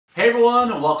Hey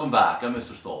everyone, and welcome back. I'm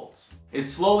Mr. Stoltz. It's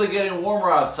slowly getting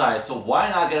warmer outside, so why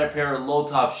not get a pair of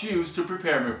low-top shoes to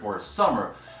prepare me for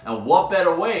summer? And what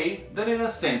better way than in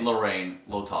a Saint Laurent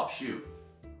low-top shoe?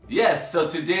 Yes, so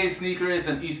today's sneaker is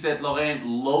an Yves Saint Laurent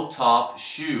low-top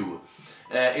shoe.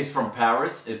 It's from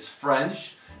Paris, it's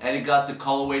French, and it got the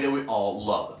colorway that we all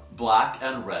love, black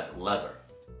and red leather.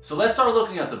 So let's start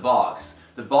looking at the box.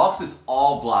 The box is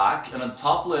all black, and on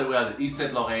top lid we have the Yves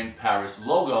Saint Laurent Paris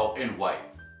logo in white.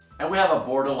 And we have a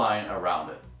borderline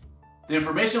around it. The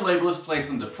information label is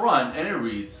placed on the front and it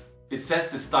reads, it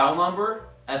says the style number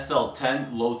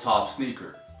SL10 low top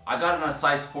sneaker. I got it in a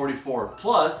size 44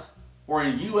 plus, or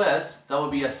in US that would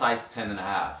be a size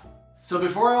 10.5. So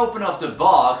before I open up the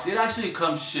box, it actually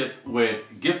comes shipped with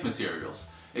gift materials.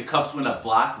 It comes with a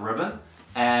black ribbon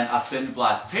and a thin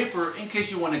black paper in case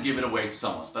you want to give it away to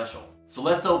someone special. So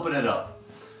let's open it up.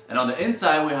 And on the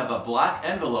inside we have a black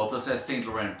envelope that says Saint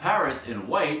Laurent Paris in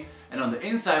white, and on the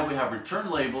inside we have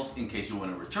return labels in case you want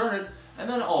to return it, and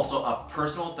then also a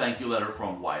personal thank you letter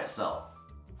from YSL.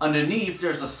 Underneath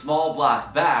there's a small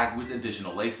black bag with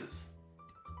additional laces.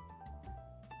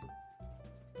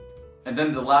 And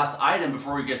then the last item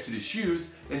before we get to the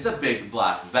shoes is a big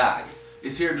black bag.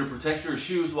 It's here to protect your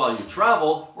shoes while you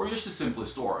travel or just to simply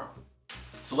store them.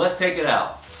 So let's take it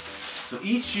out. So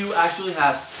each shoe actually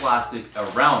has plastic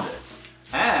around it.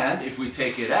 And if we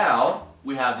take it out,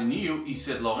 we have the new Yves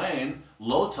Saint Laurent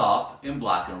low top in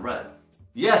black and red.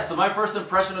 Yes, so my first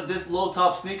impression of this low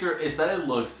top sneaker is that it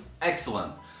looks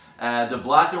excellent. The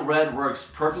black and red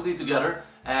works perfectly together.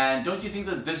 And don't you think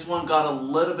that this one got a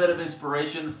little bit of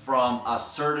inspiration from a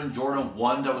certain Jordan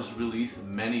 1 that was released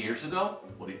many years ago?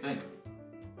 What do you think?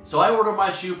 So I ordered my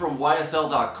shoe from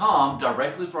YSL.com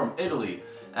directly from Italy.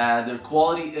 The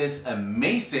quality is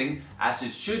amazing, as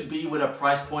it should be, with a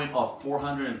price point of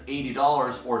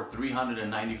 $480 or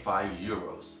 395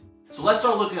 euros. So let's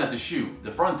start looking at the shoe. The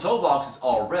front toe box is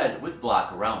all red with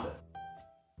black around it.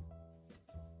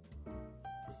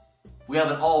 We have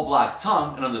an all black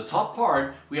tongue, and on the top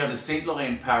part we have the Saint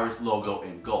Laurent Paris logo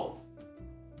in gold.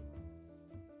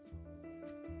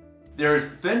 There's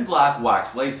thin black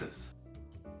wax laces.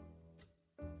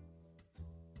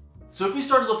 So if we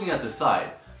start looking at the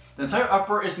side, the entire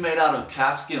upper is made out of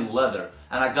calfskin leather,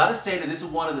 and I gotta say that this is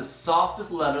one of the softest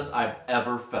leathers I've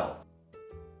ever felt.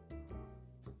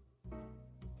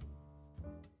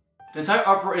 The entire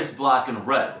upper is black and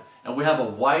red, and we have a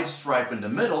wide stripe in the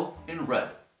middle in red.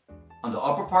 On the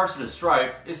upper parts of the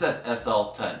stripe, it says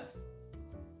SL10.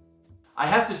 I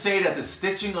have to say that the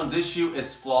stitching on this shoe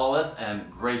is flawless and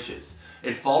gracious.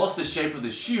 It follows the shape of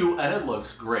the shoe and it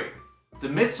looks great. The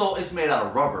midsole is made out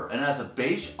of rubber and it has a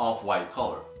beige off-white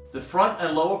color. The front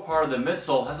and lower part of the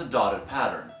midsole has a dotted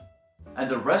pattern,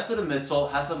 and the rest of the midsole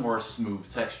has a more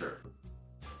smooth texture.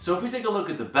 So if we take a look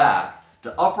at the back,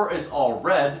 the upper is all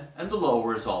red and the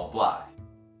lower is all black.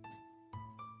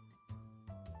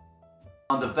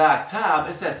 On the back tab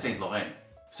it says Saint Laurent.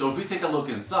 So if we take a look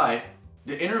inside,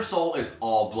 the inner sole is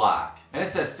all black and it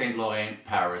says Saint Laurent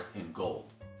Paris in gold.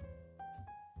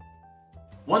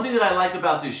 One thing that I like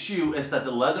about this shoe is that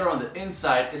the leather on the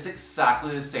inside is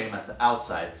exactly the same as the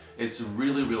outside. It's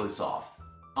really soft.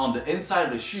 On the inside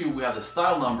of the shoe we have the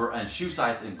style number and shoe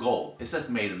size in gold. It says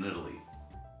made in Italy.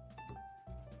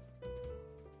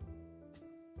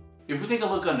 If we take a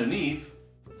look underneath,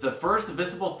 the first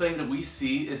visible thing that we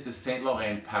see is the Saint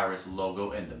Laurent Paris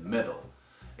logo in the middle.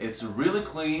 It's really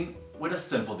clean with a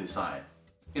simple design.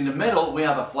 In the middle we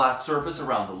have a flat surface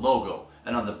around the logo,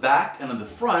 and on the back and on the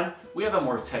front we have a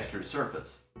more textured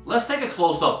surface. Let's take a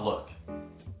close-up look.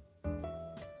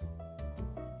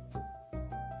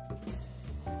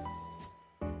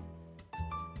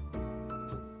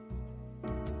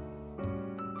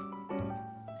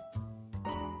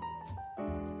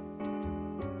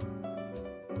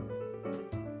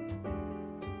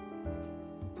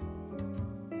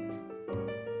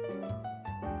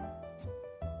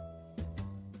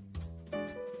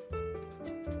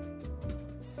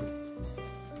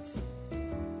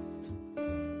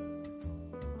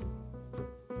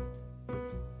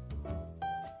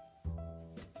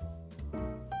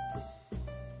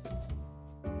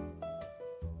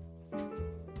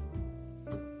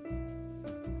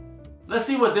 Let's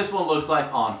see what this one looks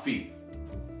like on feet.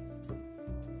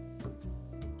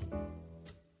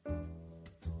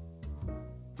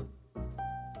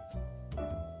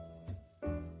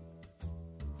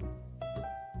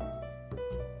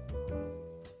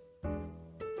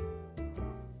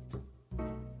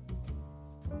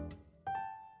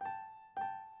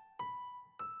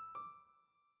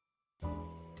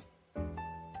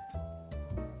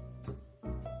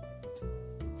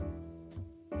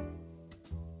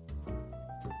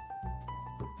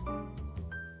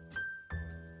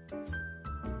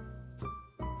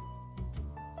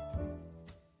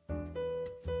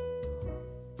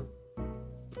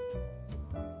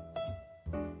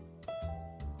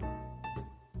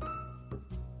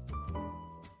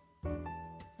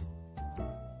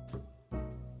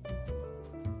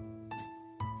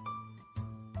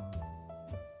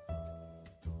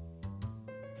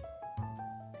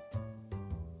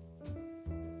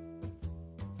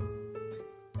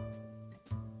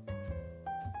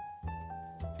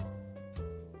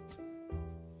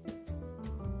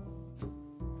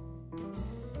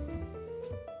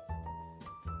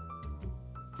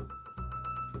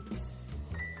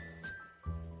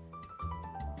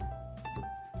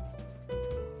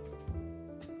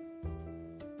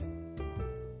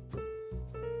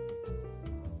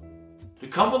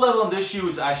 comfort level on this shoe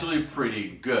is actually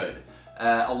pretty good.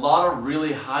 A lot of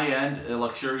really high-end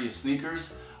luxurious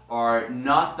sneakers are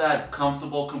not that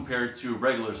comfortable compared to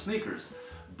regular sneakers,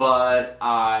 but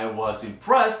I was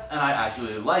impressed and I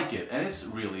actually like it, and it's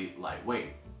really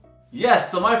lightweight.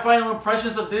 Yes, so my final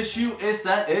impressions of this shoe is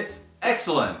that it's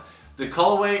excellent. The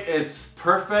colorway is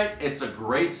perfect, it's a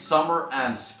great summer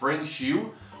and spring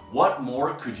shoe. What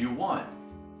more could you want?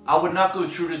 I would not go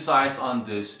true to size on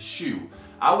this shoe.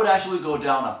 I would actually go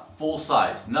down a full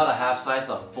size, not a half size,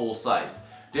 a full size.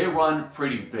 They run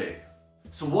pretty big.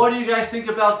 So what do you guys think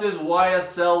about this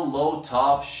YSL low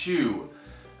top shoe?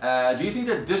 Do you think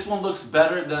that this one looks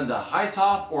better than the high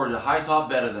top, or the high top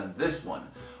better than this one?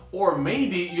 Or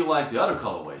maybe you like the other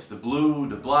colorways, the blue,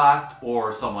 the black,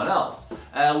 or someone else.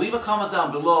 Leave a comment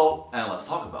down below and let's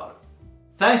talk about it.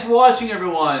 Thanks for watching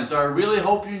everyone, so I really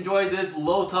hope you enjoyed this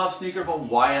low top sneaker from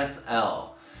YSL.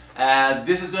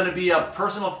 This is going to be a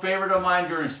personal favorite of mine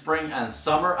during spring and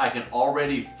summer. I can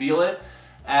already feel it.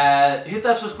 Hit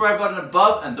that subscribe button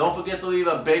above and don't forget to leave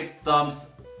a big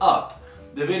thumbs up.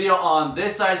 The video on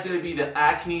this side is going to be the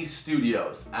Acne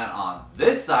Studios, and on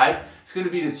this side it's going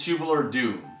to be the Tubular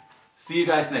Doom. See you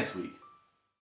guys next week.